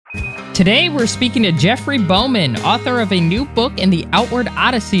Today, we're speaking to Jeffrey Bowman, author of a new book in the Outward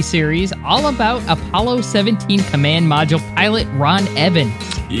Odyssey series, all about Apollo 17 command module pilot Ron Evans.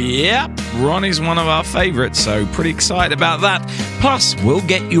 Yep, Ron is one of our favorites, so pretty excited about that. Plus, we'll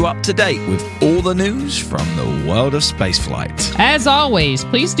get you up to date with all the news from the world of spaceflight. As always,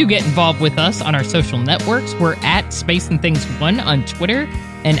 please do get involved with us on our social networks. We're at Space and Things 1 on Twitter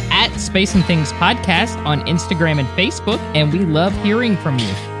and at Space and Things Podcast on Instagram and Facebook, and we love hearing from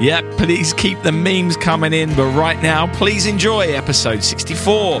you. Yep, please keep the memes coming in, but right now, please enjoy episode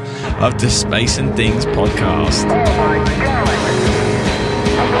 64 of the Space and Things Podcast.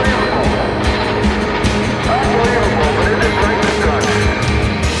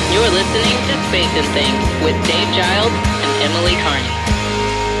 You are listening to Space and Things with Dave Giles and Emily Carney.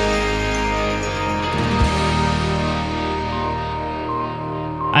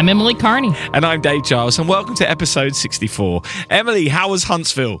 I'm Emily Carney. And I'm Dave Giles, and welcome to episode 64. Emily, how was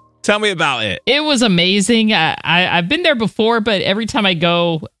Huntsville? Tell me about it. It was amazing. I've been there before, but every time I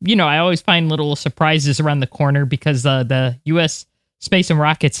go, I always find little surprises around the corner because the U.S. Space and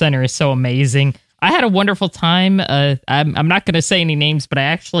Rocket Center is so amazing. I had a wonderful time. I'm not going to say any names, but I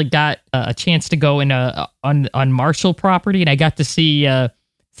actually got a chance to go on Marshall property, and I got to see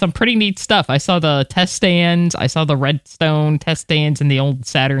some pretty neat stuff. I saw the test stands. I saw the Redstone test stands and the old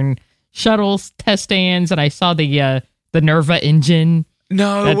Saturn shuttles test stands, and I saw the Nerva engine.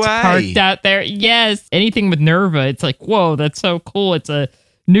 No that's way. Parked out there. Yes. Anything with Nerva, it's like, whoa, that's so cool. It's a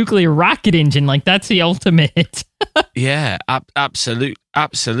nuclear rocket engine. Like, that's the ultimate. Yeah,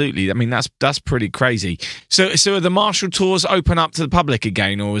 absolutely. I mean, that's pretty crazy. So are the Marshall tours open up to the public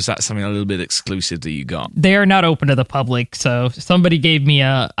again, or is that something a little bit exclusive that you got? They are not open to the public. So somebody gave me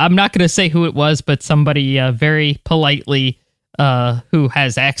I'm not going to say who it was, but somebody very politely who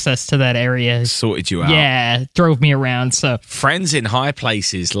has access to that area Sorted you out. Yeah, drove me around. So friends in high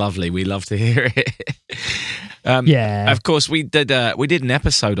places, lovely. We love to hear it. Yeah. Of course, we did an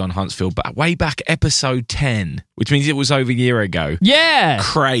episode on Huntsville, but way back episode 10, which means it was over a year ago. Yeah.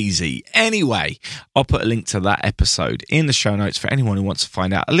 Crazy. Anyway, I'll put a link to that episode in the show notes for anyone who wants to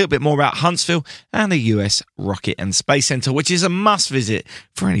find out a little bit more about Huntsville and the US Rocket and Space Center, which is a must visit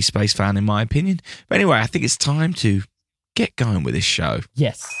for any space fan, in my opinion. But anyway, I think it's time to get going with this show.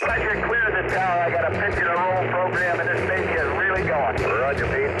 Yes. Pressure clear the tower. I got a pitch and a roll program, and this thing is really going. Roger,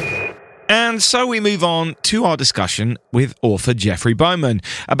 Pete. And so we move on to our discussion with author Jeffrey Bowman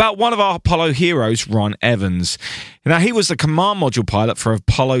about one of our Apollo heroes, Ron Evans. Now, he was the command module pilot for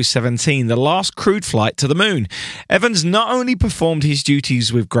Apollo 17, the last crewed flight to the moon. Evans not only performed his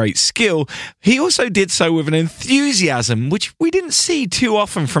duties with great skill, he also did so with an enthusiasm which we didn't see too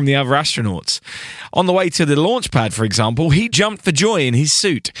often from the other astronauts. On the way to the launch pad, for example, he jumped for joy in his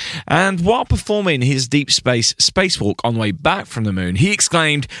suit. And while performing his deep space spacewalk on the way back from the moon, he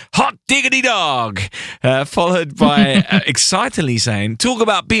exclaimed, "Hot diggity dog!" Followed by excitedly saying, "Talk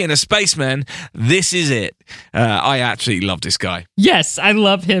about being a spaceman, this is it." I absolutely love this guy. Yes, I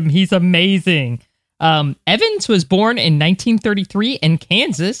love him. He's amazing. Evans was born in 1933 in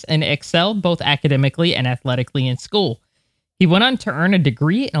Kansas and excelled both academically and athletically in school. He went on to earn a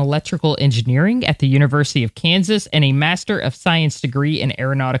degree in electrical engineering at the University of Kansas and a Master of Science degree in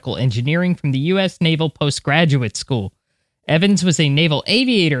aeronautical engineering from the U.S. Naval Postgraduate School. Evans was a naval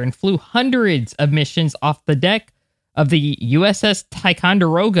aviator and flew hundreds of missions off the deck of the USS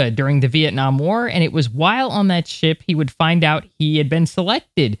Ticonderoga during the Vietnam War, and it was while on that ship he would find out he had been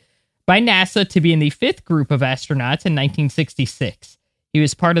selected by NASA to be in the fifth group of astronauts in 1966. He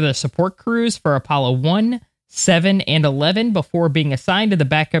was part of the support crews for Apollo 1, 7, and 11 before being assigned to the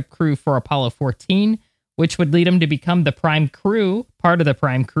backup crew for Apollo 14, which would lead him to become the prime crew, part of the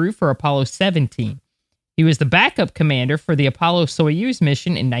prime crew for Apollo 17. He was the backup commander for the Apollo-Soyuz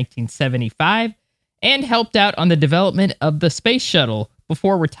mission in 1975 and helped out on the development of the space shuttle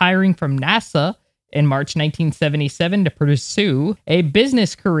before retiring from NASA in March 1977 to pursue a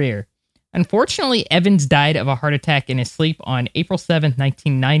business career. Unfortunately, Evans died of a heart attack in his sleep on April 7,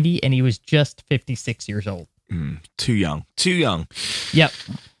 1990, and he was just 56 years old. Too young. Yep.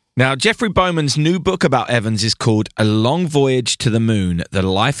 Now, Jeffrey Bowman's new book about Evans is called A Long Voyage to the Moon, The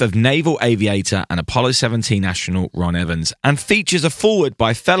Life of Naval Aviator and Apollo 17 astronaut Ron Evans, and features a foreword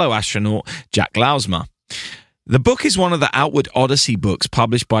by fellow astronaut Jack Lausma. The book is one of the Outward Odyssey books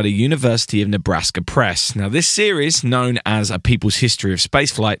published by the University of Nebraska Press. Now, this series, known as A People's History of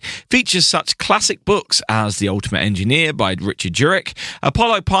Spaceflight, features such classic books as The Ultimate Engineer by Richard Jurek,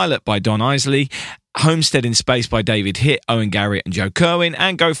 Apollo Pilot by Don Isley, Homestead in Space by David Hitt, Owen Garriott and Joe Kerwin,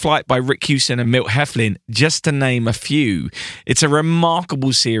 and Go Flight by Rick Hewson and Milt Heflin, just to name a few. It's a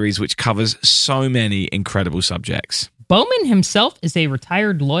remarkable series which covers so many incredible subjects. Bowman himself is a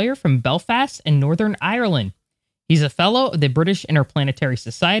retired lawyer from Belfast in Northern Ireland. He's a fellow of the British Interplanetary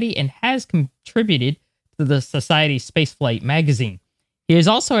Society and has contributed to the Society's Spaceflight magazine. He is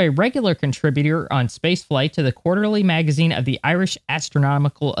also a regular contributor on spaceflight to the quarterly magazine of the Irish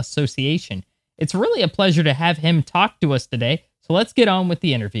Astronomical Association. It's really a pleasure to have him talk to us today, so let's get on with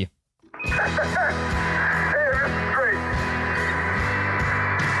the interview. Hey, this is great.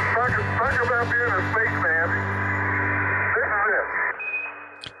 Talk about being a spaceman. This is it.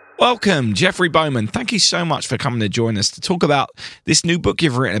 Welcome, Jeffrey Bowman. Thank you so much for coming to join us to talk about this new book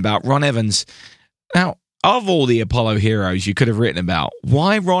you've written about Ron Evans. Now, of all the Apollo heroes you could have written about,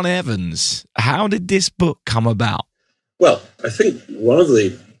 why Ron Evans? How did this book come about? Well, I think one of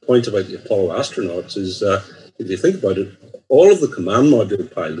the points about the Apollo astronauts is, if you think about it, all of the command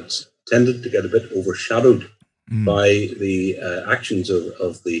module pilots tended to get a bit overshadowed by the actions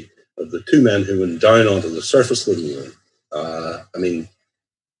of the two men who went down onto the surface of the moon.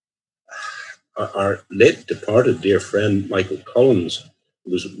 Our late departed dear friend Michael Collins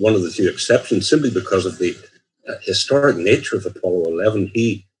was one of the few exceptions, simply because of the historic nature of Apollo 11.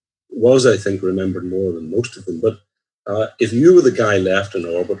 He was, I think, remembered more than most of them. But if you were the guy left in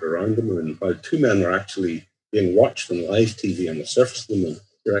orbit around the moon, while two men were actually being watched on live TV on the surface of the moon,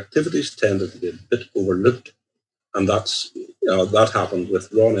 your activities tended to be a bit overlooked. And that happened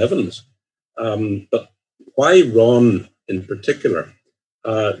with Ron Evans. But why Ron in particular?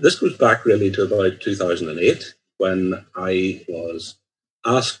 This goes back really to about 2008, when I was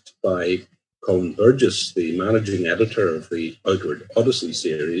asked by Colin Burgess, the managing editor of the Outward Odyssey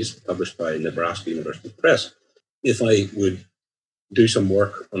series, published by Nebraska University Press, if I would do some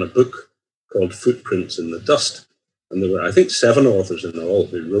work on a book called Footprints in the Dust. And there were, I think, 7 authors in all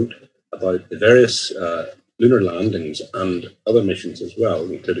who wrote about the various lunar landings and other missions as well,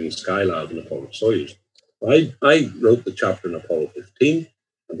 including Skylab and Apollo-Soyuz. I wrote the chapter in Apollo 15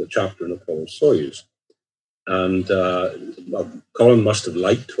 and the chapter in Apollo-Soyuz. And Colin must have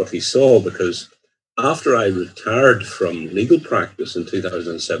liked what he saw, because after I retired from legal practice in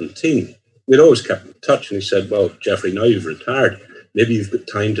 2017, we'd always kept in touch. And he said, well, Jeffrey, now you've retired, maybe you've got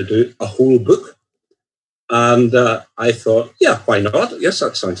time to do a whole book. And I thought, yeah, why not? Yes,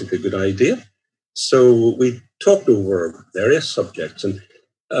 that sounds like a good idea. So we talked over various subjects. And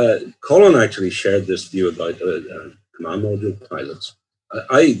Colin actually shared this view about command module pilots.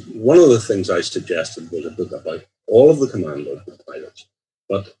 One of the things I suggested was a book about all of the command module pilots,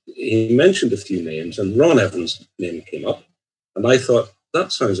 but he mentioned a few names, and Ron Evans' name came up, and I thought,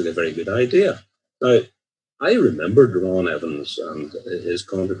 that sounds like a very good idea. Now, I remembered Ron Evans and his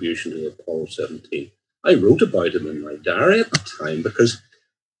contribution to Apollo 17. I wrote about him in my diary at the time, because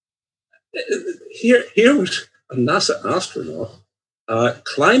here was a NASA astronaut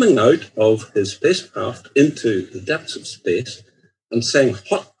climbing out of his spacecraft into the depths of space and saying,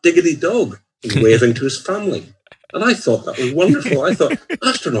 hot diggity dog, and waving to his family. And I thought that was wonderful. I thought,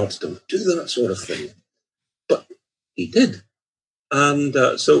 astronauts don't do that sort of thing. But he did. And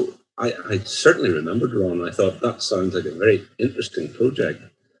so I certainly remembered Ron. I thought, that sounds like a very interesting project.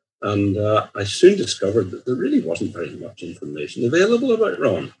 And I soon discovered that there really wasn't very much information available about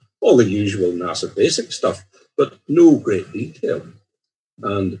Ron. All the usual NASA basic stuff, but no great detail.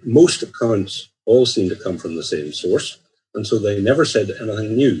 And most accounts all seem to come from the same source. And so they never said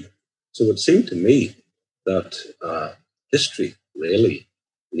anything new. So it seemed to me that history really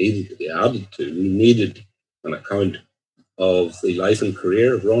needed to be added to. We needed an account of the life and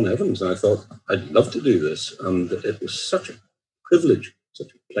career of Ron Evans. And I thought, I'd love to do this. And it was such a privilege,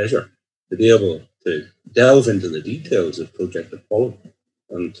 such a pleasure to be able to delve into the details of Project Apollo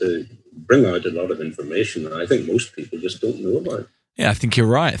and to bring out a lot of information that I think most people just don't know about. Yeah, I think you're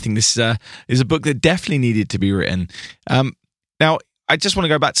right. I think this is a book that definitely needed to be written. Now, I just want to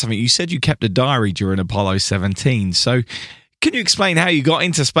go back to something. You said you kept a diary during Apollo 17. So can you explain how you got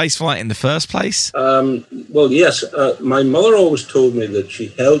into spaceflight in the first place? Well, yes. My mother always told me that she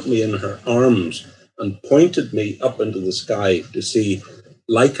held me in her arms and pointed me up into the sky to see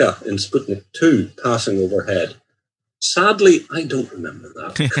Laika in Sputnik 2 passing overhead. Sadly, I don't remember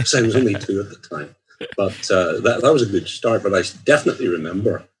that, because I was only 2 at the time. But that was a good start. But I definitely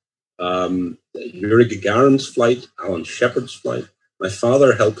remember Yuri Gagarin's flight, Alan Shepard's flight. My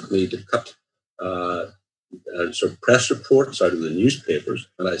father helped me to cut sort of press reports out of the newspapers,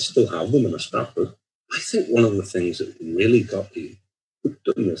 and I still have them in a scrapbook. I think one of the things that really got me hooked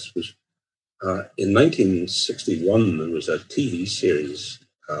on this was in 1961, there was a TV series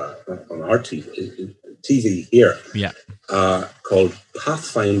on our TV here called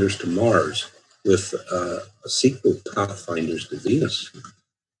Pathfinders to Mars, with a sequel, Pathfinders to Venus.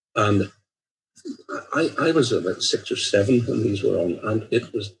 And I was about 6 or 7 when these were on, and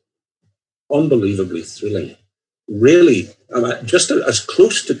it was unbelievably thrilling. Really, just as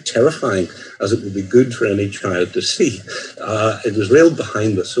close to terrifying as it would be good for any child to see. It was real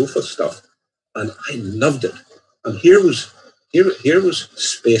behind the sofa stuff, and I loved it. And here was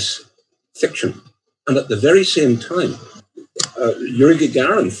space fiction, and at the very same time, Yuri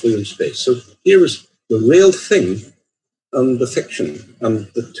Gagarin flew in space. So here was the real thing and the fiction, and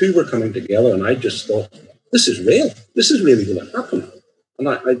the two were coming together. And I just thought, this is real. This is really going to happen. And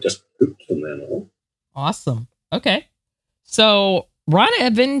I just hooped from then on. Awesome. Okay. So Ron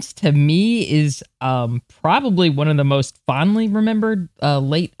Evans, to me, is probably one of the most fondly remembered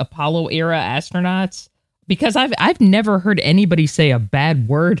late Apollo era astronauts, because I've never heard anybody say a bad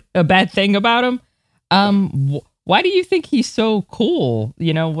thing about him. Why do you think he's so cool?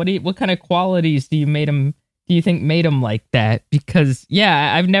 You know, what kind of qualities do you think made him like that? Because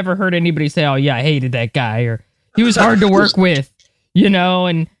I've never heard anybody say, "Oh yeah, I hated that guy," or "He was hard to work with," you know,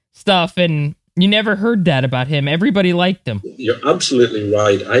 and stuff. And you never heard that about him. Everybody liked him. You're absolutely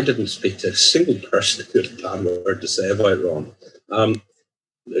right. I didn't speak to a single person who had a bad word to say about Ron.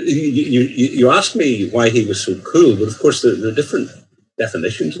 You asked me why he was so cool, but of course there are different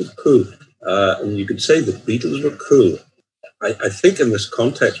definitions of cool. And you could say the Beatles were cool. I think in this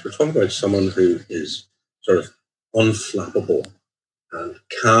context, we're talking about someone who is sort of unflappable and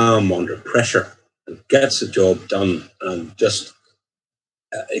calm under pressure and gets the job done and just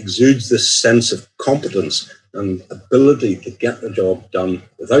exudes this sense of competence and ability to get the job done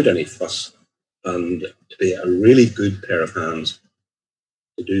without any fuss, and to be a really good pair of hands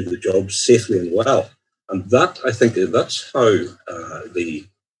to do the job safely and well. And that, I think, that's how the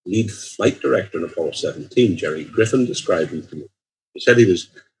lead flight director in Apollo 17, Jerry Griffin, described him to me. He said he was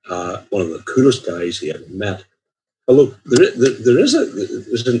one of the coolest guys he ever met. Although there's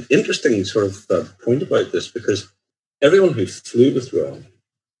an interesting sort of point about this, because everyone who flew with Ron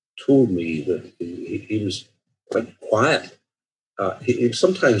told me that he was quite quiet. He was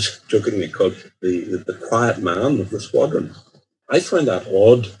sometimes jokingly called the quiet man of the squadron. I find that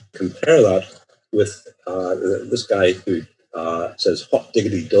odd. Compare that with this guy who says "hot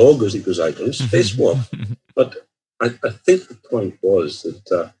diggity dog" as he goes out on a spacewalk. But I think the point was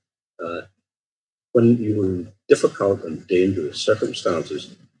that when you were in difficult and dangerous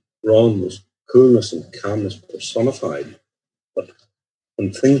circumstances, Ron was coolness and calmness personified. But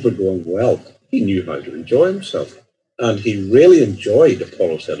when things were going well, he knew how to enjoy himself. And he really enjoyed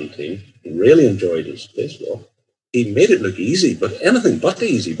Apollo 17. He really enjoyed his spacewalk. He made it look easy, but anything but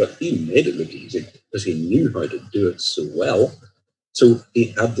easy, but he made it look easy because he knew how to do it so well. So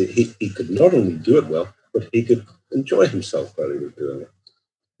he could not only do it well, but he could enjoy himself while he was doing it.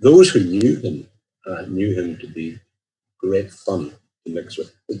 Those who knew him to be great fun to mix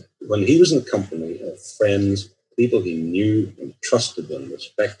with. When he was in the company of friends, people he knew and trusted and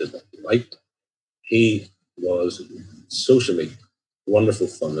respected and liked, he was socially wonderful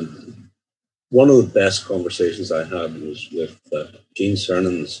fun. And one of the best conversations I had was with Gene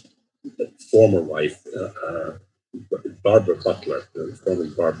Cernan's former wife, Barbara Butler, formerly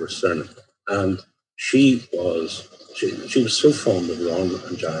Barbara Cernan. And she was so fond of Ron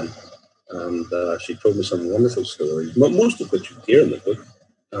and Jan. And she told me some wonderful stories, most of which you hear in the book.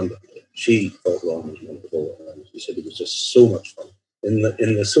 And she thought Ron was wonderful. And she said it was just so much fun. In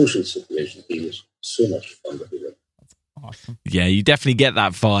the social situation, he was so much fun to be with. Awesome. Yeah, you definitely get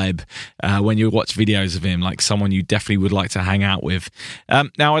that vibe when you watch videos of him, like someone you definitely would like to hang out with.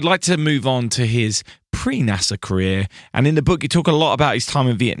 Now, I'd like to move on to his pre-NASA career. And in the book, you talk a lot about his time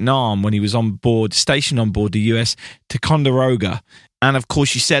in Vietnam when he was stationed on board the US Ticonderoga. And of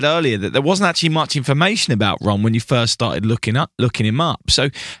course, you said earlier that there wasn't actually much information about Ron when you first started looking him up.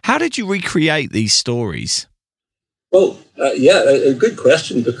 So how did you recreate these stories? Well, a good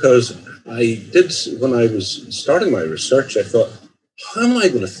question, because I did, when I was starting my research, I thought, how am I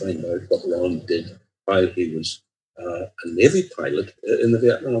going to find out what Ron did while he was a Navy pilot in the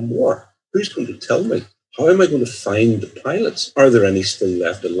Vietnam War? Who's going to tell me? How am I going to find the pilots? Are there any still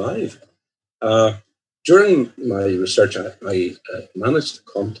left alive? During my research, I managed to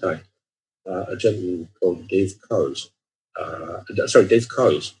contact a gentleman called Dave Cowles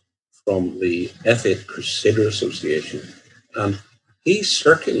from the F8 Crusader Association, and he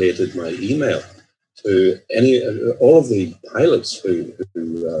circulated my email to all of the pilots who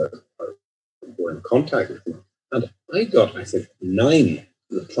were in contact with me, and I got, I think, 9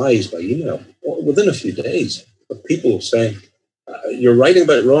 replies by email within a few days of people saying, "You're writing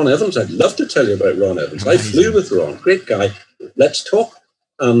about Ron Evans? I'd love to tell you about Ron Evans. I flew with Ron, great guy. Let's talk."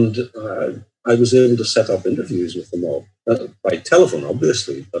 And I was able to set up interviews with them all. by telephone,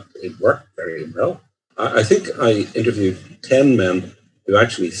 obviously, but it worked very well. I think I interviewed 10 men who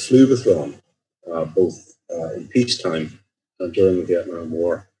actually flew with Ron, both in peacetime and during the Vietnam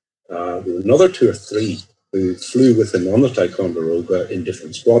War. There were another 2 or 3 who flew with him on the Ticonderoga in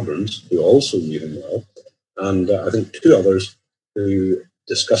different squadrons, who also knew him well. And I think 2 others who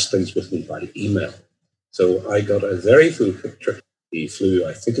discussed things with me by email. So I got a very full picture. He flew,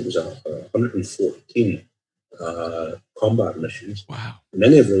 I think it was 114 combat missions. Wow.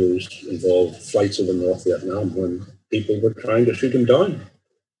 Many of those involved flights over North Vietnam when people were trying to shoot him down.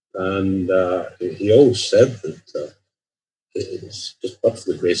 And he always said that it's just but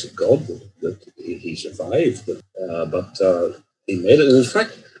for the grace of God that he survived. But he made it. And in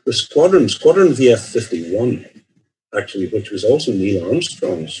fact, the Squadron VF-51, actually, which was also Neil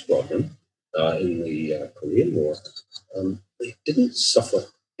Armstrong's squadron in the Korean War, they didn't suffer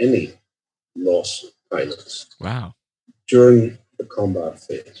any loss of pilots. Wow. During the combat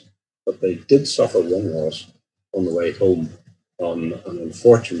phase. But they did suffer one loss on the way home on an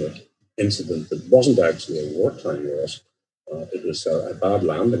unfortunate incident that wasn't actually a wartime loss. It was a bad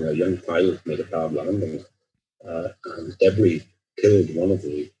landing. A young pilot made a bad landing, and debris killed one of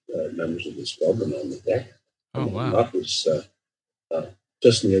the members of the squadron on the deck. Oh, wow. And that was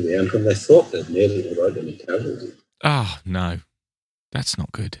just near the end when they thought they'd made it without any casualties. Oh, no. That's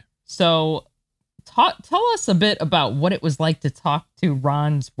not good. So tell us a bit about what it was like to talk to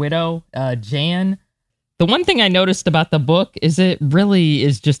Ron's widow, Jan. The one thing I noticed about the book is it really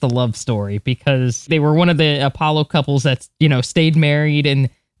is just a love story, because they were one of the Apollo couples that, stayed married, and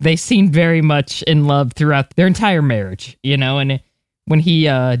they seemed very much in love throughout their entire marriage, and when he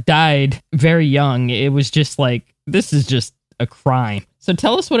died very young, it was just like, this is just a crime. So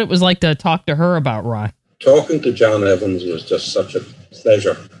tell us what it was like to talk to her about Ron. Talking to Jan Evans was just such a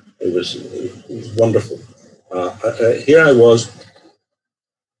pleasure. It was wonderful. Here I was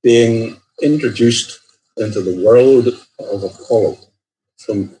being introduced into the world of Apollo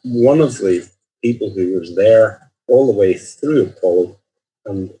from one of the people who was there all the way through Apollo,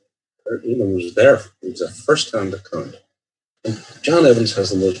 and was there. It was a first-hand account. And Jan Evans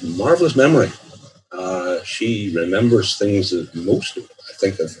has the most marvelous memory. She remembers things that most, I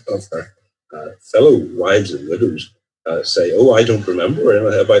think, of her fellow wives and widows say, "Oh, I don't remember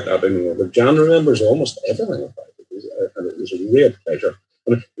anything about that anymore." But Jan remembers almost everything about it, and it was a real pleasure.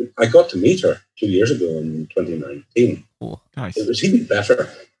 And I got to meet her 2 years ago in 2019. Oh, nice. It was even better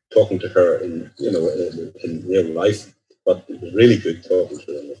talking to her in real life, but it was really good talking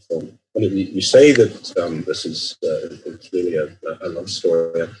to her on the phone. And if you say that this is it's really a love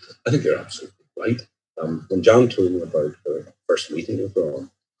story, I think you're absolutely right. When Jan told me about her first meeting with Ron,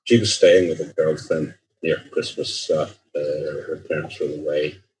 she was staying with a girlfriend near Christmas. Her parents were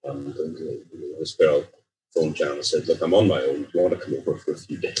away, and this girl phoned Jan and said, "Look, I'm on my own. Do you want to come over for a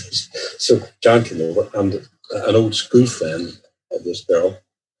few days?" So Jan came over, and an old school friend of this girl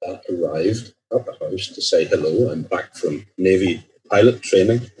arrived at the house to say hello. I'm back from Navy pilot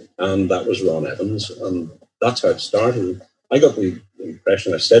training, and that was Ron Evans, and that's how it started. I got the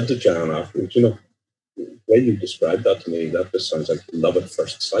impression, I said to Jan afterwards, the way you described that to me, that just sounds like love at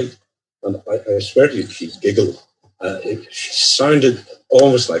first sight. And I swear to you, she giggled. She sounded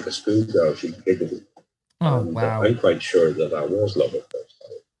almost like a schoolgirl. She giggled. Oh, and wow. I'm quite sure that I was love at first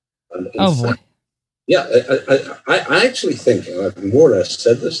sight. And in Boy. fact, yeah, I actually think, and I've more or less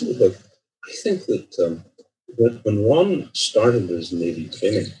said this in the book, I think that when Ron started his Navy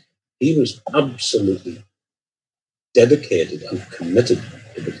training, he was absolutely dedicated and committed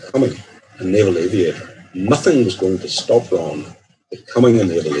to becoming a naval aviator. Nothing was going to stop Ron becoming a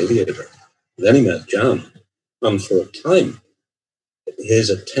naval aviator. Then he met Jan, and for a time, his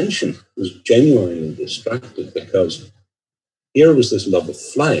attention was genuinely distracted, because here was this love of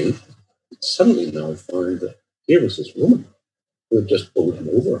flying. Suddenly now found that here was this woman who had just bowled him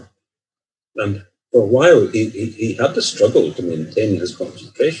over. And for a while, he had to struggle to maintain his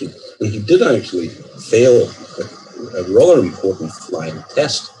concentration. And he did actually fail a rather important flying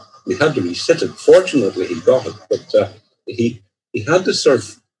test. He had to resit it. Fortunately, he got it. But he had to sort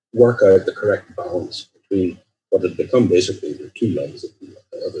of work out the correct balance between what had become basically the two legs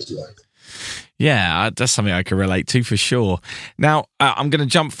of his life. Yeah, that's something I can relate to for sure. Now, I'm going to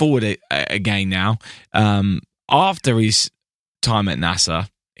jump forward again now. After his time at NASA,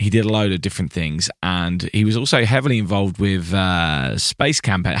 he did a load of different things, and he was also heavily involved with Space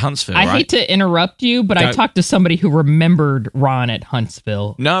Camp at Huntsville, I right? hate to interrupt you, but I talked to somebody who remembered Ron at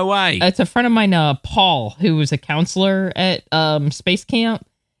Huntsville. No way. It's a friend of mine, Paul, who was a counselor at Space Camp,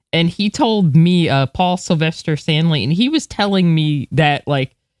 and he told me, Paul Sylvester Stanley, and he was telling me that,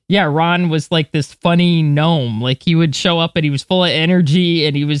 Yeah, Ron was like this funny gnome. Like he would show up and he was full of energy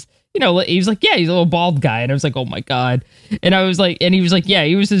and he was, he was like, yeah, he's a little bald guy. And I was like, oh my God. And I was like, and he was like, yeah,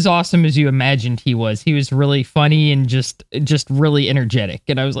 he was as awesome as you imagined he was. He was really funny and just really energetic.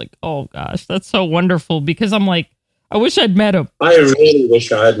 And I was like, oh gosh, that's so wonderful, because I'm like, I wish I'd met him. I really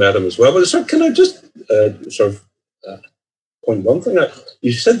wish I had met him as well. But so can I just point one thing out?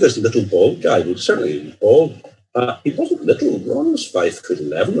 You said this little bald guy. Well, certainly he was bald. He wasn't little. Ron was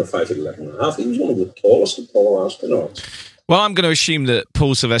 5'11" or 5'11.5". He was one of the tallest Apollo astronauts. Well, I'm going to assume that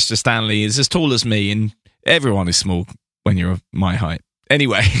Paul Sylvester Stanley is as tall as me, and everyone is small when you're my height.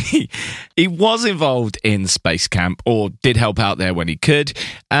 Anyway, he was involved in Space Camp, or did help out there when he could,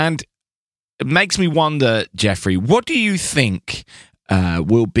 and it makes me wonder, Jeffrey, what do you think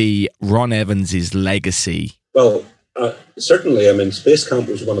will be Ron Evans' legacy? Well, certainly, I mean, Space Camp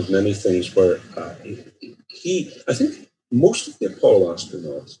was one of many things where I think most of the Apollo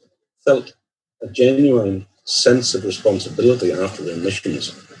astronauts felt a genuine sense of responsibility after their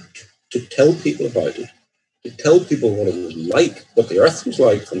missions to tell people about it, to tell people what it was like, what the Earth was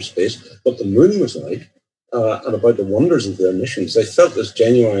like from space, what the moon was like, and about the wonders of their missions. They felt this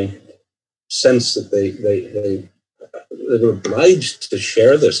genuine sense that they were obliged to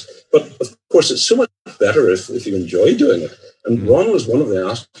share this. But of course, it's so much better if you enjoy doing it. And Ron was one of the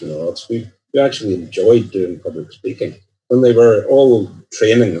astronauts who actually enjoyed doing public speaking. When they were all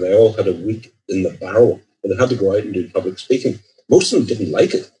training, they all had a week in the barrel, and they had to go out and do public speaking. Most of them didn't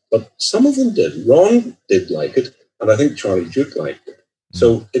like it, but some of them did. Ron did like it, and I think Charlie Duke liked it.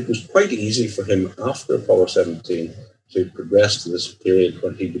 So it was quite easy for him after Apollo 17 to progress to this period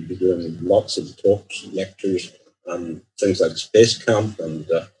when he would be doing lots of talks, lectures, and things like Space Camp and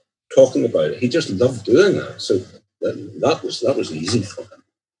talking about it. He just loved doing that. So that was easy for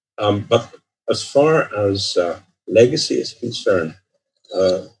him. But as far as legacy is concerned,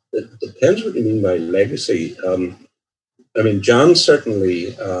 it depends what you mean by legacy. I mean, Jan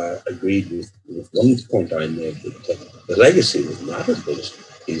certainly agreed with one point I made, that the legacy that mattered was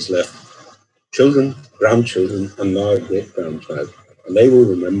he's left children, grandchildren, and now a great-grandchild, and they will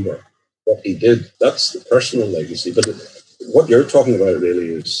remember what he did. That's the personal legacy. But what you're talking about really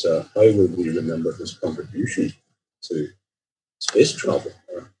is how will we remember his contribution to space travel?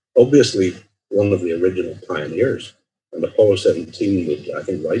 Obviously, one of the original pioneers, and Apollo 17 would, I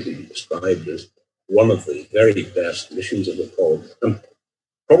think, rightly be described as one of the very best missions of Apollo. And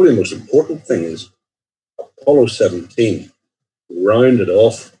probably the most important thing is Apollo 17 rounded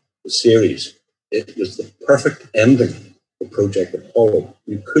off the series. It was the perfect ending for Project Apollo.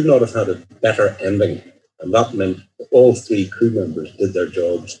 You could not have had a better ending. And that meant all three crew members did their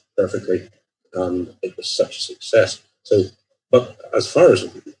jobs perfectly. And it was such a success. But as far as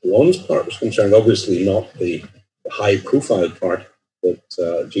Ron's part was concerned, obviously not the high-profile part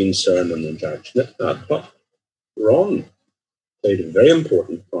that Gene Cernan and Jack Schmitt had, but Ron played a very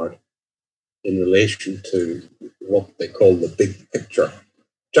important part in relation to what they call the big picture.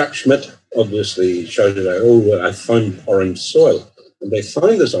 Jack Schmitt obviously shouted out, "Oh, I found orange soil." And they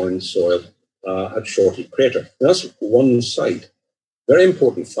found this orange soil at Shorty Crater. And that's one site. Very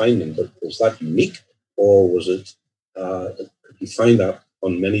important finding, but was that unique, or was it, could you find that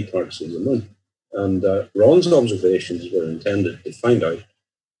on many parts of the moon? And Ron's observations were intended to find out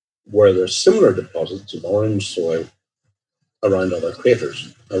were there similar deposits of orange soil around other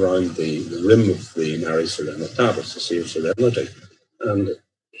craters, around the rim of the Mare Serenitatis, the Sea of Serenity. And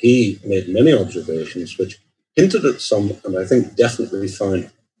he made many observations which hinted at some, and I think definitely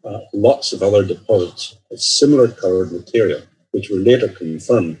found lots of other deposits of similar coloured material, which were later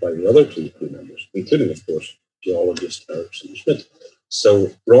confirmed by the other two crew members, including, of course, geologist Ericsson Schmitt.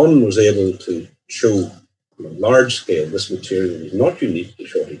 So Ron was able to show on a large scale this material was not unique to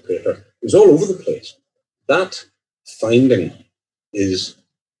Shorty Crater. It was all over the place. That finding is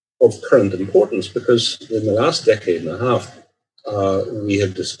of current importance because in the last decade and a half, we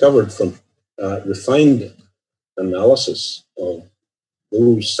have discovered from refined analysis of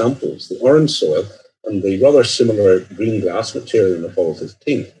those samples, the orange soil and the rather similar green glass material in Apollo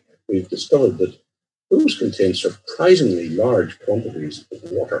 15, we've discovered that those contain surprisingly large quantities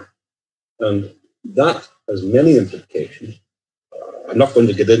of water. And that has many implications. I'm not going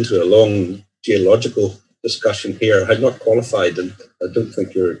to get into a long geological discussion here. I'm not qualified, and I don't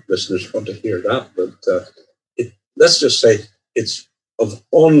think your listeners want to hear that. But let's just say it's of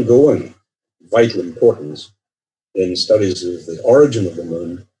ongoing vital importance in studies of the origin of the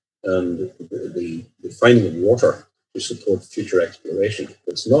moon and the finding of water to support future exploration.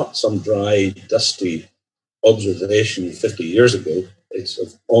 It's not some dry, dusty observation 50 years ago. It's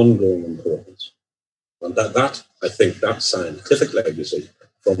of ongoing importance. And that I think, that scientific legacy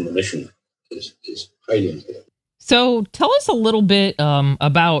from the mission is highly important. So tell us a little bit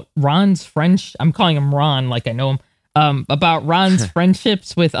about Ron's French. I'm calling him Ron like I know him. About Ron's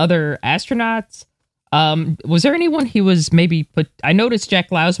friendships with other astronauts. Was there anyone he was maybe put? I noticed Jack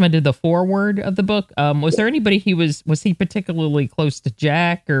Lausman did the foreword of the book. Was there anybody was he particularly close to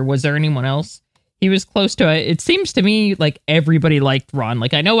Jack, or was there anyone else he was close to? It seems to me like everybody liked Ron.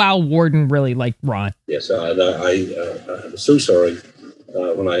 Like I know Al Warden really liked Ron. Yes, I was so sorry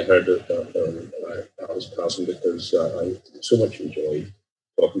when I heard that I was passing, because I so much enjoyed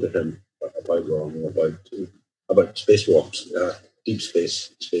talking to him about Ron and about spacewalks, deep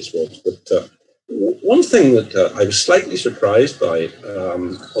space spacewalks. But one thing that I was slightly surprised by,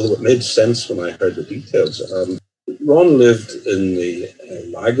 although it made sense when I heard the details, Ron lived in the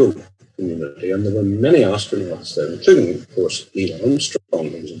Lago community, and there were many astronauts there, including, of course, Neil Armstrong,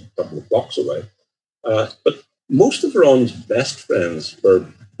 who was a couple of blocks away. But most of Ron's best friends were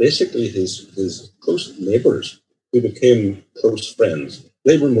basically his close neighbours who became close friends.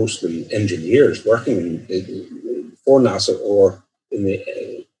 They were mostly engineers working for NASA or in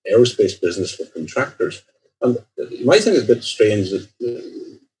the aerospace business for contractors. And you might think it's a bit strange that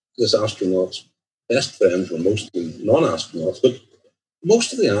this astronaut's best friends were mostly non-astronauts, but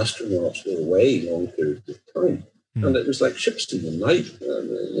most of the astronauts were away long periods of time. And it was like ships in the night.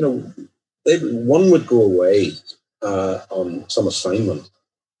 One would go away on some assignment,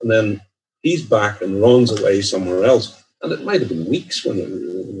 and then he's back and Ron's away somewhere else. And it might have been weeks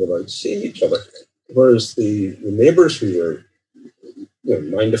without seeing each other. Whereas the neighbours who were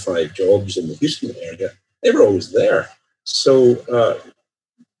 9-to-5 jobs in the Houston area, they were always there. So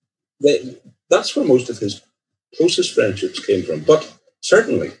that's where most of his closest friendships came from. But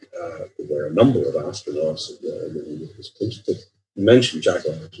certainly there were a number of astronauts that he was close to. You mentioned Jack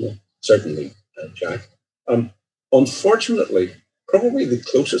Lausman, certainly Jack. Unfortunately, probably the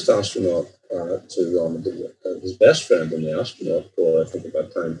closest astronaut to Ron, his best friend in the astronaut corps, I think at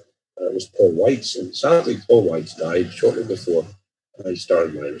that time, was Paul Weitz. And sadly, Paul Weitz died shortly before I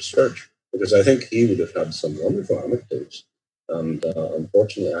started my research, because I think he would have had some wonderful anecdotes. And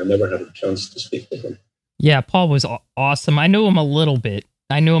unfortunately, I never had a chance to speak to him. Yeah, Paul was awesome. I knew him a little bit.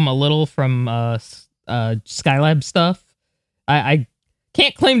 I knew him a little from Skylab stuff. I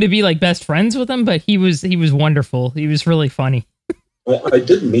can't claim to be like best friends with him, but he was wonderful. He was really funny. I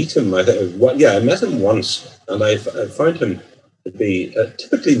did meet him. I met him once, and I found him to be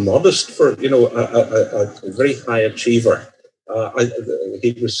typically modest for a very high achiever.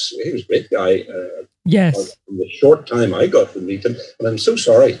 He was a great guy. Yes. In the short time I got to meet him, and I'm so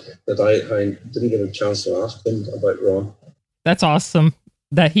sorry that I didn't get a chance to ask him about Ron. That's awesome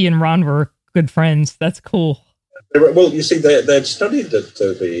that he and Ron were good friends. That's cool. Well, you see, they had studied at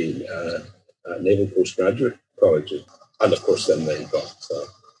the Naval Postgraduate College, and of course then they got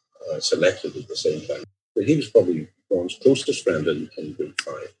selected at the same time. But he was probably Ron's closest friend in Group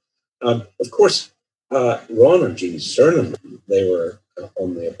 5. Of course, Ron and Gene Cernan, they were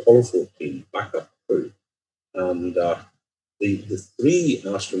on the Apollo 14 backup crew. And the three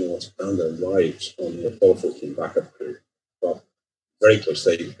astronauts and their wives on the Apollo 14 backup crew got very close.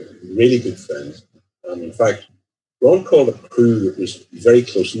 They were really good friends. And in fact, Ron called a crew that was very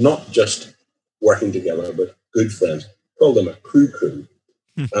close, not just working together, but good friends. He called them a crew.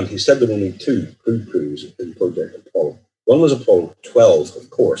 And he said there were only two crews in Project Apollo. One was Apollo 12, of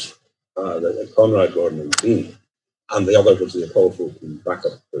course, the Conrad, Gordon, and Dean. And the other was the Apollo 14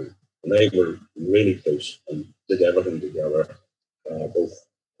 backup crew. And they were really close and did everything together.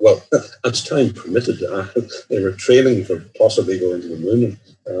 As time permitted, they were training for possibly going to the moon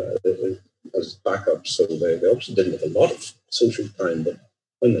as backups. So they obviously didn't have a lot of social time, but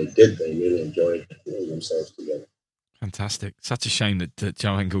when they did, they really enjoyed themselves together. Fantastic. Such a shame that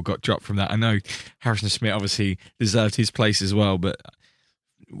Joe Engle got dropped from that. I know Harrison Schmitt obviously deserved his place as well, but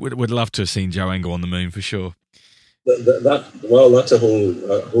would love to have seen Joe Engle on the moon for sure. That's a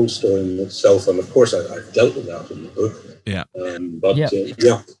whole story in itself, and of course I've dealt with that in the book. Yeah.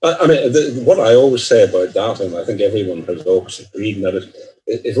 What I always say about that, and I think everyone has always agreed, that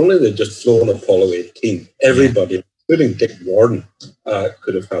if only they'd just flown Apollo 18, everybody, including Dick Warden,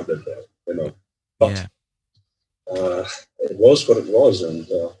 could have had their day. But it was what it was, and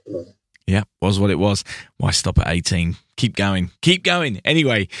Yeah, was what it was. Why stop at 18? Keep going.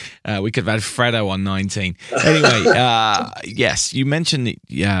 Anyway, we could have had Fredo on 19. Anyway, yes, you mentioned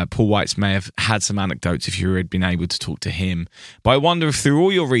that Paul Weitz may have had some anecdotes if you had been able to talk to him. But I wonder if through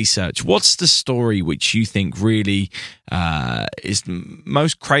all your research, what's the story which you think really is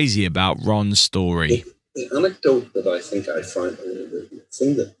most crazy about Ron's story? The anecdote that I think I find, the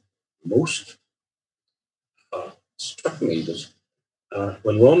thing that most struck me was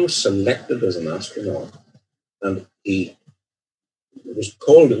when Ron was selected as an astronaut, and he was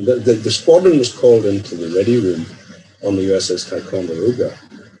called, the squadron was called into the ready room on the USS Ticonderoga,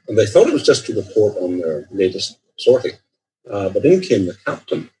 and they thought it was just to report on their latest sortie. But in came the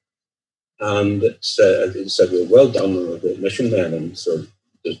captain, and it said, well done on a great mission, then, and so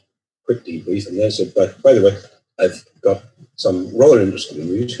just quick debrief, and then said, by the way, I've got some rather interesting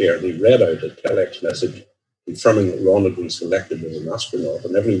news here. He read out a telex message confirming that Ron had been selected as an astronaut,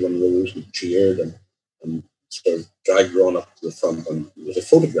 and everyone rose and cheered and sort of dragged Ron up to the front, and there was a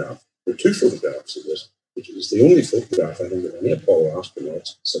photograph, there were two photographs of this, which was the only photograph, I think, of any Apollo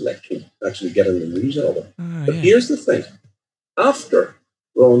astronauts selection actually getting the news of it. But here's the thing. After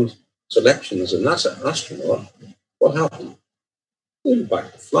Ron's selection as a NASA astronaut, what happened? He went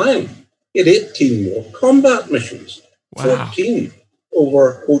back to flying. He had 18 more combat missions, 14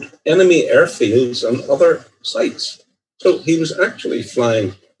 over, quote, enemy airfields and other sites. So he was actually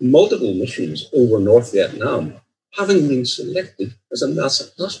flying multiple missions over North Vietnam, having been selected as a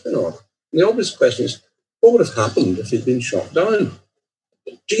NASA astronaut. And the obvious question is, what would have happened if he'd been shot down?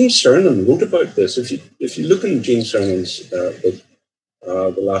 Gene Cernan wrote about this. If you look in Gene Cernan's book,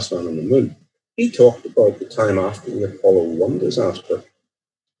 The Last Man on the Moon, he talked about the time after the Apollo 1 disaster,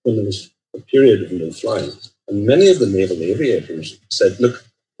 when there was a period of no flying. And many of the naval aviators said, look,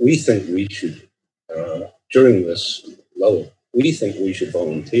 we think we should, during this lull, we think we should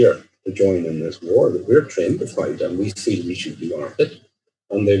volunteer to join in this war that we're trained to fight, and we feel we should do our bit.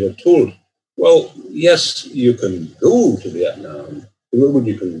 And they were told, well, yes, you can go to Vietnam,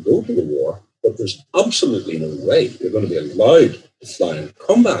 you can go to the war, but there's absolutely no way you're going to be allowed to fly in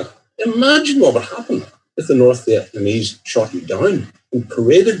combat. Imagine what would happen if the North Vietnamese shot you down and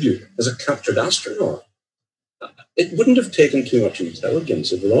paraded you as a captured astronaut. It wouldn't have taken too much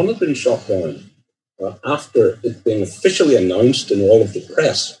intelligence if Ron had been shot down after it being officially announced in all of the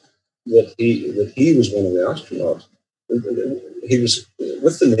press that he was one of the astronauts. He was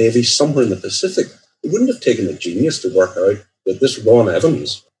with the Navy somewhere in the Pacific. It wouldn't have taken a genius to work out that this Ron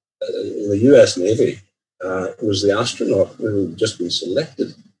Evans, the US Navy, was the astronaut who had just been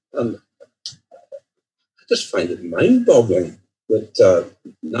selected. And I just find it mind-boggling that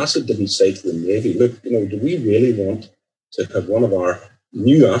NASA didn't say to the Navy, look, do we really want to have one of our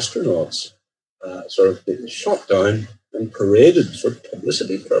new astronauts sort of being shot down and paraded for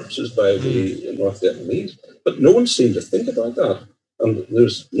publicity purposes by the North Vietnamese? But no one seemed to think about that. And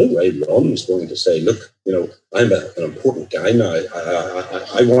there's no way Ron was going to say, look, I'm an important guy now.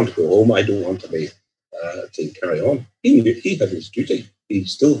 I want to go home. I don't want to be to carry on. He knew he had his duty. He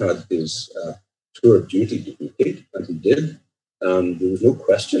still had his tour of duty to complete, and he did. And there was no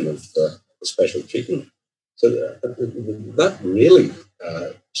question of the special treatment. So that really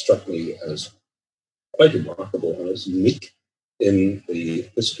struck me as quite remarkable and as unique in the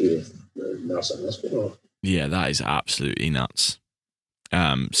history of NASA astronaut. Yeah, that is absolutely nuts.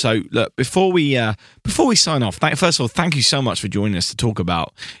 So look, before we sign off, first of all, thank you so much for joining us to talk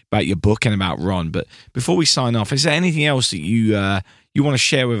about your book and about Ron. But before we sign off, is there anything else that you want to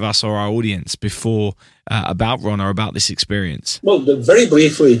share with us or our audience before about Ron or about this experience? Well, very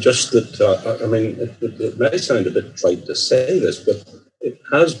briefly, just that it may sound a bit trite to say this, but it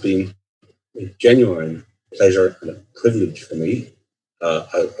has been a genuine pleasure and a privilege for me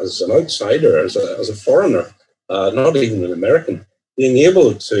as an outsider, as a foreigner, not even an American, being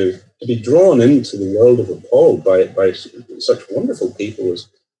able to be drawn into the world of Apollo by such wonderful people as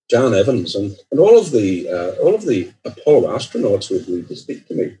Jan Evans and all of the Apollo astronauts who agreed to speak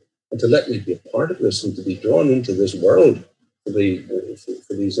to me and to let me be a part of this and to be drawn into this world for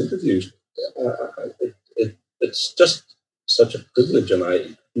these interviews. It's just such a privilege, and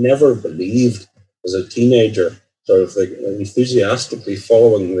I never believed as a teenager, sort of enthusiastically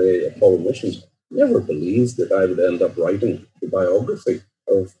following the Apollo missions, never believed that I would end up writing the biography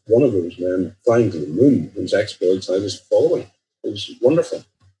of one of those men flying to the moon, whose exploits I was following. It was wonderful.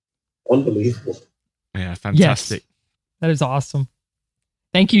 Unbelievable. Yeah, fantastic. Yes, that is awesome.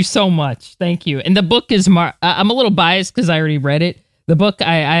 Thank you so much. Thank you. And the book is I'm a little biased because I already read it. The book,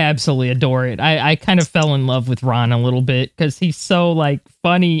 I absolutely adore it. I kind of fell in love with Ron a little bit because he's so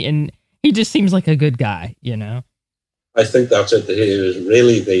funny and he just seems like a good guy, I think that's it. He is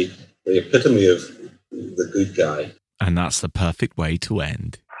really the epitome of the good guy. And that's the perfect way to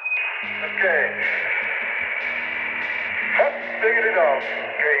end. Okay. Up, figured it out.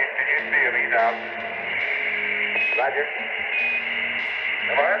 Okay, did you see me now? Roger.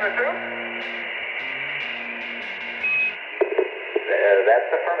 Am I on the tube? That's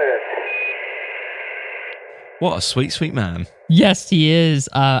affirmative. What a sweet, sweet man. Yes, he is.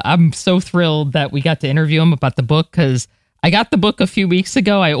 I'm so thrilled that we got to interview him about the book because I got the book a few weeks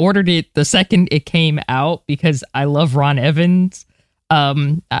ago. I ordered it the second it came out because I love Ron Evans.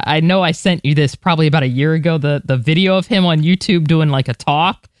 I know I sent you this probably about a year ago, the video of him on YouTube doing like a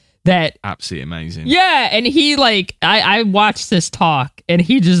talk that absolutely amazing. Yeah, and he like I watched this talk and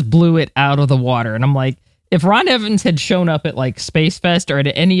he just blew it out of the water. And I'm like, if Ron Evans had shown up at like Space Fest or at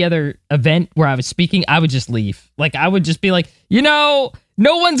any other event where I was speaking, I would just leave. Like I would just be like, no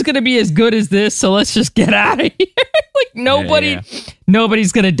one's gonna be as good as this, so let's just get out of here. Like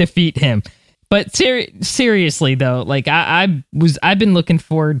nobody's gonna defeat him. But seriously though, like I've been looking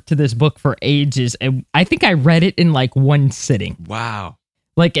forward to this book for ages, and I think I read it in like one sitting. Wow.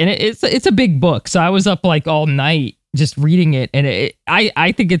 Like, and it's a big book, so I was up like all night just reading it, and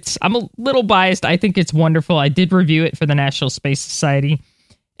I think I'm a little biased. I think it's wonderful. I did review it for the National Space Society,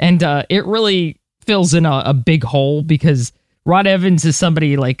 and it really fills in a big hole because Ron Evans is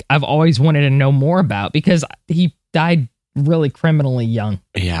somebody like I've always wanted to know more about because he died really criminally young.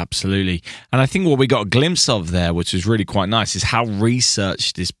 Yeah, absolutely. And I think what we got a glimpse of there, which was really quite nice, is how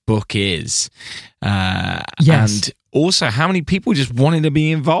researched this book is. Yes. And also how many people just wanted to be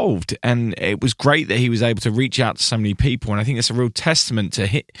involved. And it was great that he was able to reach out to so many people. And I think it's a real testament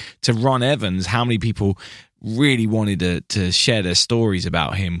to Ron Evans, how many people really wanted to share their stories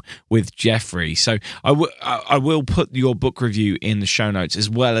about him with Jeffrey. So I will put your book review in the show notes, as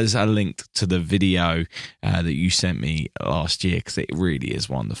well as a link to the video that you sent me last year, because it really is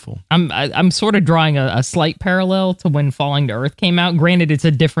wonderful. I'm sort of drawing a slight parallel to when Falling to Earth came out. Granted, it's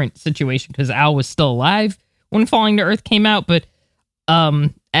a different situation because Al was still alive when Falling to Earth came out, but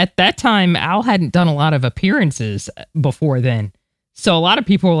at that time, Al hadn't done a lot of appearances before then. So a lot of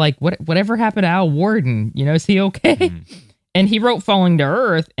people were like, whatever happened to Al Warden? You know, is he okay? Mm. And he wrote Falling to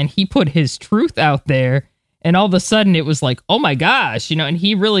Earth, and he put his truth out there, and all of a sudden it was like, oh my gosh, you know, and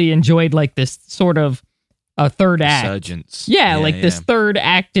he really enjoyed like this sort of a third act. Resurgence. Yeah, this third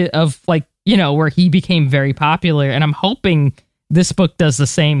act of like, you know, where he became very popular. And I'm hoping this book does the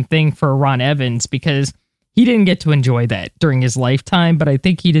same thing for Ron Evans, because he didn't get to enjoy that during his lifetime, but I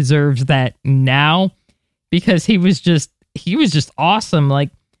think he deserves that now, because he was just awesome. Like,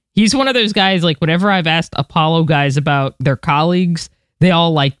 he's one of those guys, like, whenever I've asked Apollo guys about their colleagues, they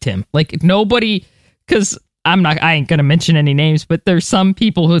all liked him. Like, nobody, because I ain't gonna mention any names, but there's some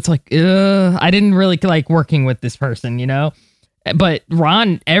people who it's like, I didn't really like working with this person, you know? But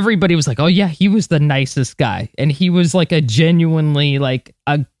Ron, everybody was like, oh yeah, he was the nicest guy. And he was like a genuinely, like,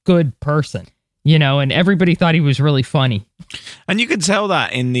 a good person, you know? And everybody thought he was really funny. And you can tell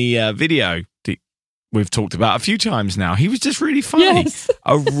that in the video we've talked about a few times now. He was just really funny. Yes.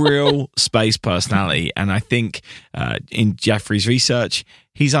 A real space personality. And I think in Jeffrey's research,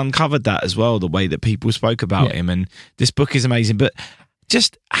 he's uncovered that as well, the way that people spoke about him. And this book is amazing. But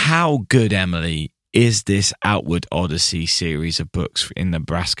just how good, Emily, is this Outward Odyssey series of books in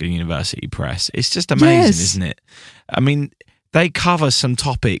Nebraska University Press? It's just amazing, isn't it? I mean, they cover some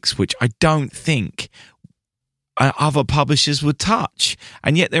topics which I don't think other publishers would touch,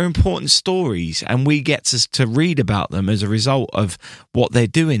 and yet they're important stories, and we get to read about them as a result of what they're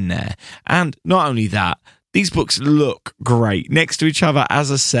doing there. And not only that, these books look great next to each other as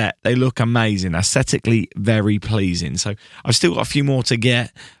a set. They look amazing, aesthetically very pleasing. So I've still got a few more to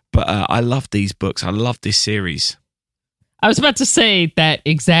get, but I love these books. I love this series. I was about to say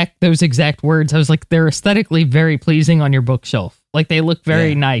those exact words. I was like, they're aesthetically very pleasing on your bookshelf. Like, they look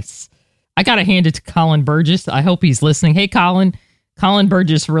very nice. I got to hand it to Colin Burgess. I hope he's listening. Hey, Colin. Colin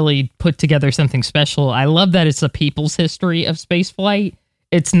Burgess really put together something special. I love that it's a people's history of spaceflight.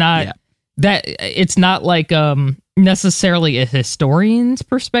 It's not it's not like necessarily a historian's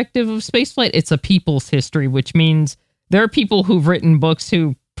perspective of spaceflight. It's a people's history, which means there are people who've written books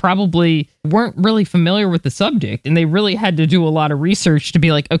who probably weren't really familiar with the subject, and they really had to do a lot of research to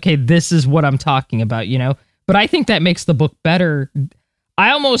be like, okay, this is what I'm talking about, you know? But I think that makes the book better.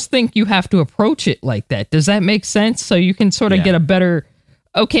 I almost think you have to approach it like that. Does that make sense? So you can sort of get a better,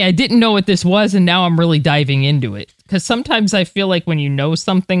 okay, I didn't know what this was, and now I'm really diving into it. Because sometimes I feel like when you know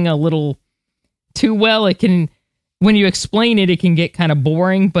something a little too well, when you explain it, it can get kind of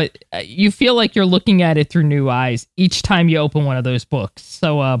boring, but you feel like you're looking at it through new eyes each time you open one of those books.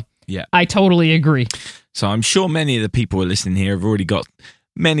 So I totally agree. So I'm sure many of the people who are listening here have already got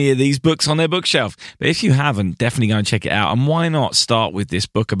many of these books on their bookshelf. But if you haven't, definitely go and check it out. And why not start with this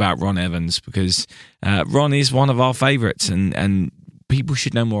book about Ron Evans? Because Ron is one of our favorites, and people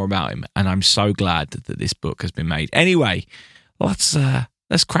should know more about him. And I'm so glad that this book has been made. Anyway, let's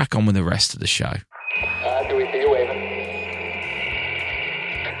crack on with the rest of the show. Do we see you waving?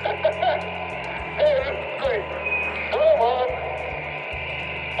 Hey, this is great. Hello, Mom.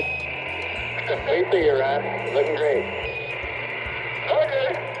 We see you, Ron. Looking great.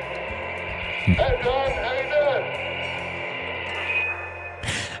 Hey, John, how you doing?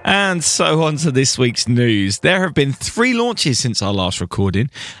 And so on to this week's news. There have been 3 launches since our last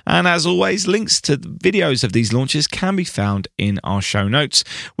recording, and as always, links to the videos of these launches can be found in our show notes,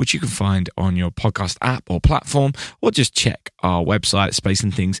 which you can find on your podcast app or platform, or just check our website,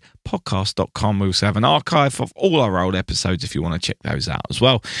 spaceandthingspodcast.com. We also have an archive of all our old episodes if you want to check those out as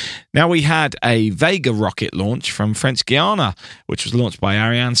well. Now, we had a Vega rocket launch from French Guiana, which was launched by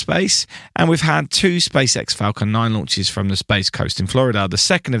Ariane Space, and we've had 2 SpaceX Falcon 9 launches from the Space Coast in Florida. The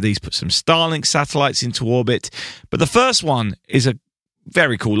second of these put some Starlink satellites into orbit, but the first one is a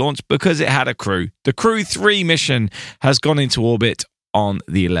very cool launch because it had a crew. The Crew 3 mission has gone into orbit on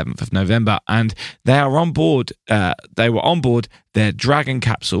the 11th of November, and they are on board. They were on board their Dragon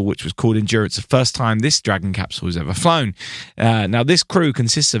capsule, which was called Endurance, the first time this Dragon capsule was ever flown. Now, this crew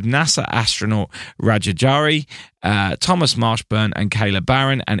consists of NASA astronaut Rajajari, Thomas Marshburn and Kayla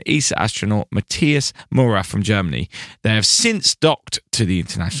Barron, and ESA astronaut Matthias Maurer from Germany. They have since docked to the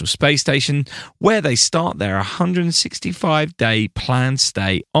International Space Station, where they start their 165-day planned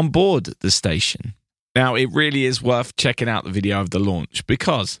stay on board the station. Now, it really is worth checking out the video of the launch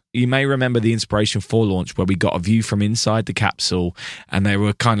because you may remember the Inspiration 4 launch where we got a view from inside the capsule and they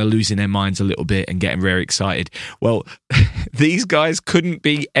were kind of losing their minds a little bit and getting very excited. Well, these guys couldn't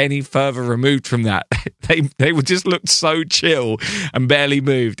be any further removed from that. They were just looked so chill and barely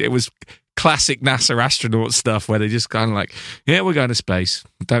moved. It was classic NASA astronaut stuff where they just kind of like, yeah, we're going to space.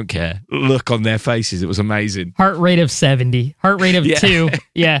 Don't care. Look on their faces. It was amazing. Heart rate of 70. Heart rate of 2.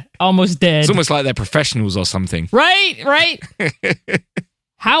 Yeah, almost dead. It's almost like they're professionals or something. Right.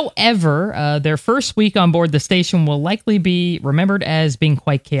 However, their first week on board the station will likely be remembered as being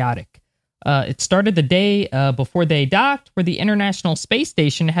quite chaotic. It started the day before they docked, where the International Space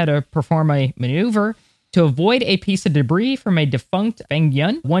Station had to perform a maneuver to avoid a piece of debris from a defunct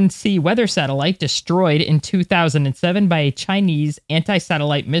Fengyun 1C weather satellite destroyed in 2007 by a Chinese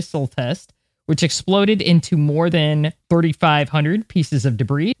anti-satellite missile test, which exploded into more than 3,500 pieces of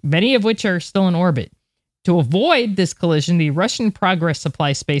debris, many of which are still in orbit. To avoid this collision, the Russian Progress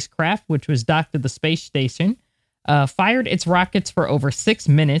supply spacecraft, which was docked at the space station, fired its rockets for over 6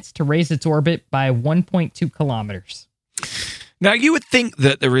 minutes to raise its orbit by 1.2 kilometers. Now, you would think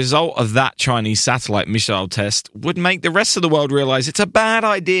that the result of that Chinese satellite missile test would make the rest of the world realize it's a bad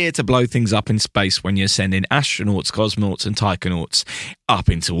idea to blow things up in space when you're sending astronauts, cosmonauts, and taikonauts up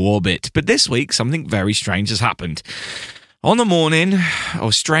into orbit. But this week, something very strange has happened. On the morning,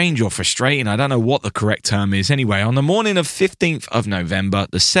 or strange or frustrating, I don't know what the correct term is. Anyway, on the morning of 15th of November,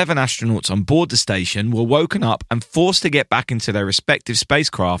 the 7 astronauts on board the station were woken up and forced to get back into their respective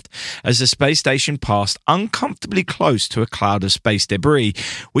spacecraft as the space station passed uncomfortably close to a cloud of space debris,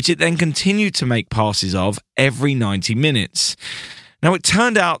 which it then continued to make passes of every 90 minutes. Now, it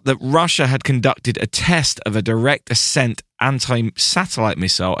turned out that Russia had conducted a test of a direct ascent anti-satellite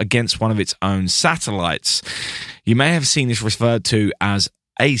missile against one of its own satellites. You may have seen this referred to as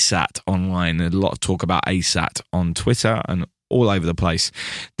ASAT online. There's a lot of talk about ASAT on Twitter and all over the place.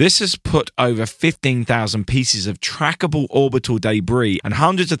 This has put over 15,000 pieces of trackable orbital debris and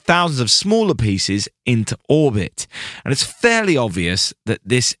hundreds of thousands of smaller pieces into orbit. And it's fairly obvious that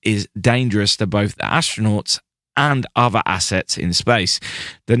this is dangerous to both the astronauts and other assets in space.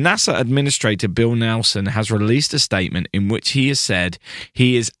 The NASA administrator Bill Nelson has released a statement in which he has said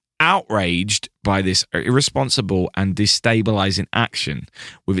he is outraged by this irresponsible and destabilizing action.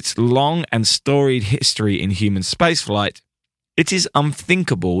 With its long and storied history in human spaceflight, it is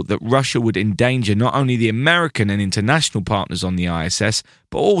unthinkable that Russia would endanger not only the American and international partners on the ISS,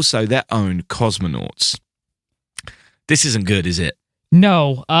 but also their own cosmonauts. This isn't good, is it?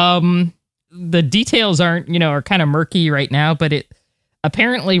 No. The details are kind of murky right now, but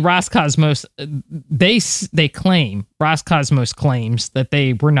apparently Roscosmos, Roscosmos claims that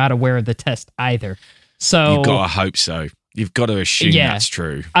they were not aware of the test either. So you've got to hope so. You've got to assume that's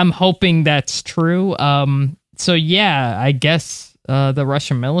true. I'm hoping that's true. So yeah, I guess the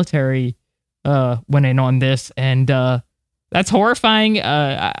Russian military went in on this, and that's horrifying.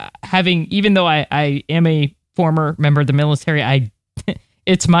 Even though I am a former member of the military,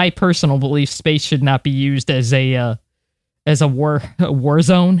 it's my personal belief space should not be used as a war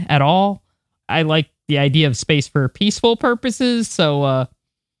zone at all. I like the idea of space for peaceful purposes. So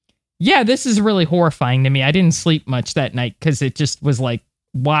yeah, this is really horrifying to me. I didn't sleep much that night because it just was like,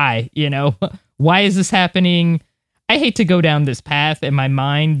 why? Why is this happening? I hate to go down this path in my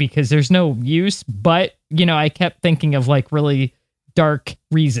mind because there's no use, but I kept thinking of like really dark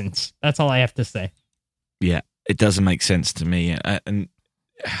reasons. That's all I have to say. Yeah, it doesn't make sense to me. And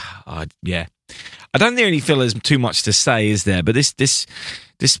yeah, I don't really feel there's too much to say, is there? But this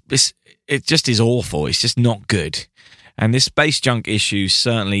it just is awful. It's just not good. And this space junk issue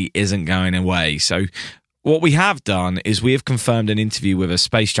certainly isn't going away. So what we have done is we have confirmed an interview with a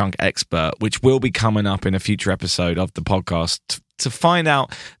space junk expert, which will be coming up in a future episode of the podcast to find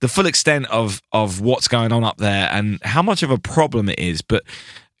out the full extent of what's going on up there and how much of a problem it is. But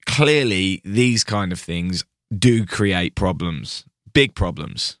clearly, these kind of things do create problems, big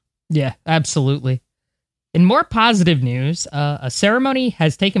problems. Yeah, absolutely. In more positive news, a ceremony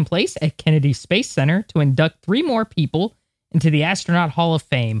has taken place at Kennedy Space Center to induct 3 more people into the Astronaut Hall of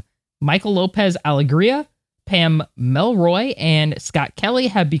Fame. Michael Lopez Alegria, Pam Melroy, and Scott Kelly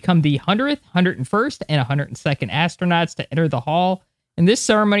have become the 100th, 101st, and 102nd astronauts to enter the Hall, and this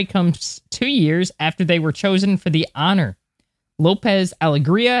ceremony comes 2 years after they were chosen for the honor. Lopez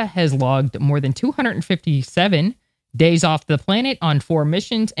Alegria has logged more than 257 days off the planet on 4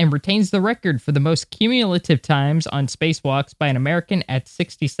 missions and retains the record for the most cumulative times on spacewalks by an American at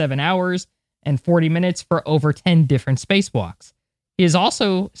 67 hours and 40 minutes for over 10 different spacewalks. He is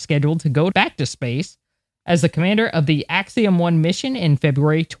also scheduled to go back to space as the commander of the Axiom 1 mission in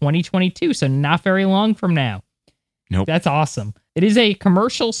February 2022, so not very long from now. Nope. That's awesome. It is a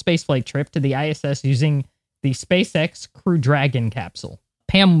commercial spaceflight trip to the ISS using the SpaceX Crew Dragon capsule.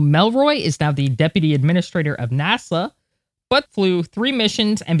 Pam Melroy is now the deputy administrator of NASA, but flew 3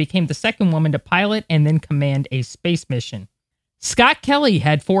 missions and became the second woman to pilot and then command a space mission. Scott Kelly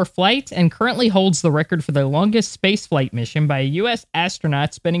had 4 flights and currently holds the record for the longest spaceflight mission by a U.S.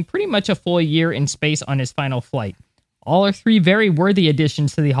 astronaut, spending pretty much a full year in space on his final flight. All are 3 very worthy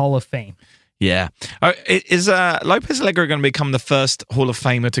additions to the Hall of Fame. Yeah. Is Lopez Alegria going to become the first Hall of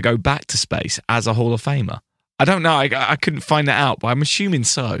Famer to go back to space as a Hall of Famer? I don't know. I couldn't find that out, but I'm assuming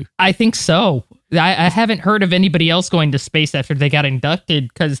so. I think so. I haven't heard of anybody else going to space after they got inducted,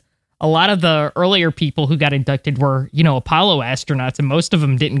 because a lot of the earlier people who got inducted were, Apollo astronauts, and most of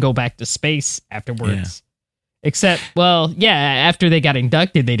them didn't go back to space afterwards. Yeah. Except, after they got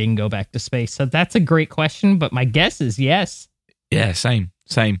inducted, they didn't go back to space. So that's a great question, but my guess is yes. Yeah, same.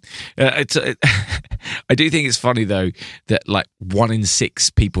 I do think it's funny, though, that 1 in 6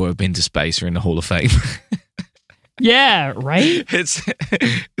 people who have been to space are in the Hall of Fame. Yeah, right? It's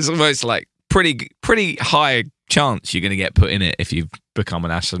almost like pretty high chance you're going to get put in it if you've become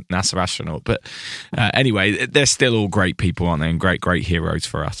an NASA astronaut. But anyway, they're still all great people, aren't they? And great heroes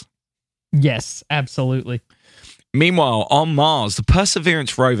for us. Yes, absolutely. Meanwhile, on Mars, the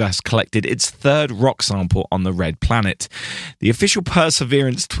Perseverance rover has collected its 3rd rock sample on the red planet. The official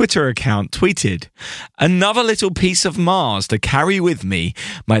Perseverance Twitter account tweeted, "Another little piece of Mars to carry with me.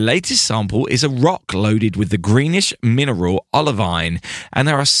 My latest sample is a rock loaded with the greenish mineral olivine, and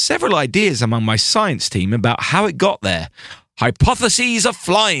there are several ideas among my science team about how it got there. Hypotheses are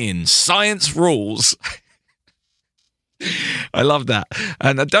flying. Science rules." I love that.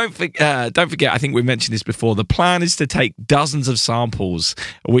 And don't forget, I think we mentioned this before, the plan is to take dozens of samples,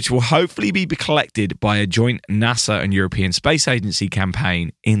 which will hopefully be collected by a joint NASA and European Space Agency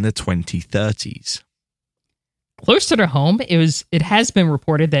campaign in the 2030s. Closer to home, it has been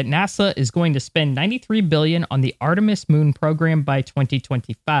reported that NASA is going to spend $93 billion on the Artemis Moon program by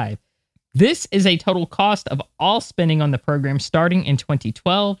 2025. This is a total cost of all spending on the program starting in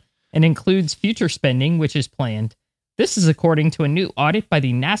 2012 and includes future spending, which is planned. This is according to a new audit by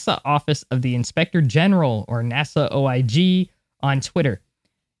the NASA Office of the Inspector General, or NASA OIG, on Twitter.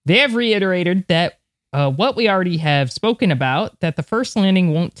 They have reiterated that what we already have spoken about, that the first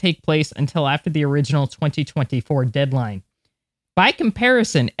landing won't take place until after the original 2024 deadline. By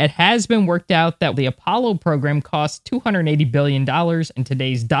comparison, it has been worked out that the Apollo program cost $280 billion in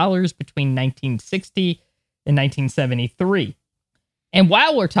today's dollars between 1960 and 1973. And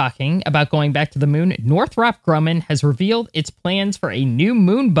while we're talking about going back to the moon, Northrop Grumman has revealed its plans for a new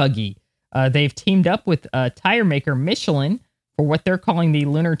moon buggy. They've teamed up with tire maker Michelin for what they're calling the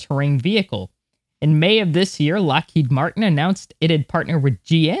Lunar Terrain Vehicle. In May of this year, Lockheed Martin announced it had partnered with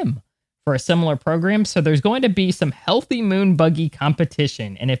GM for a similar program, so there's going to be some healthy moon buggy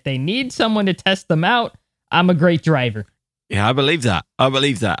competition. And if they need someone to test them out, I'm a great driver. Yeah, I believe that.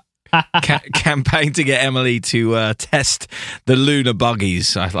 Campaign to get Emily to test the lunar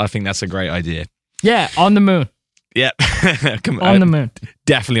buggies. I think that's a great idea. Yeah, on the moon. Yep. On the moon.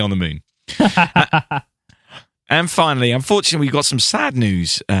 Definitely on the moon. And finally, unfortunately, we got some sad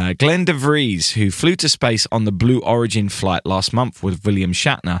news. Glenn DeVries, who flew to space on the Blue Origin flight last month with William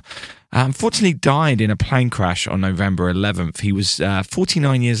Shatner, unfortunately died in a plane crash on November 11th. He was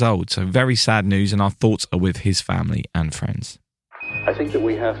 49 years old, so very sad news, and our thoughts are with his family and friends. I think that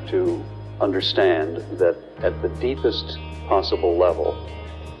we have to understand that at the deepest possible level,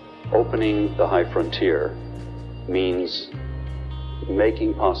 opening the high frontier means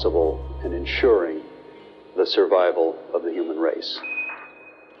making possible in ensuring the survival of the human race.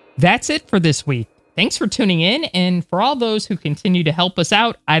 That's it for this week. Thanks for tuning in, and for all those who continue to help us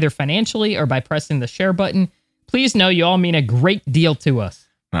out, either financially or by pressing the share button, please know you all mean a great deal to us.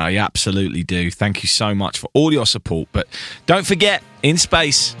 No, you absolutely do. Thank you so much for all your support. But don't forget, in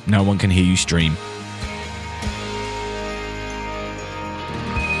space, no one can hear you stream.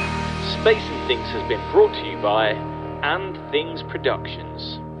 Space and Things has been brought to you by And Things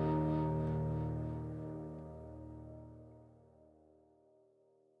Productions.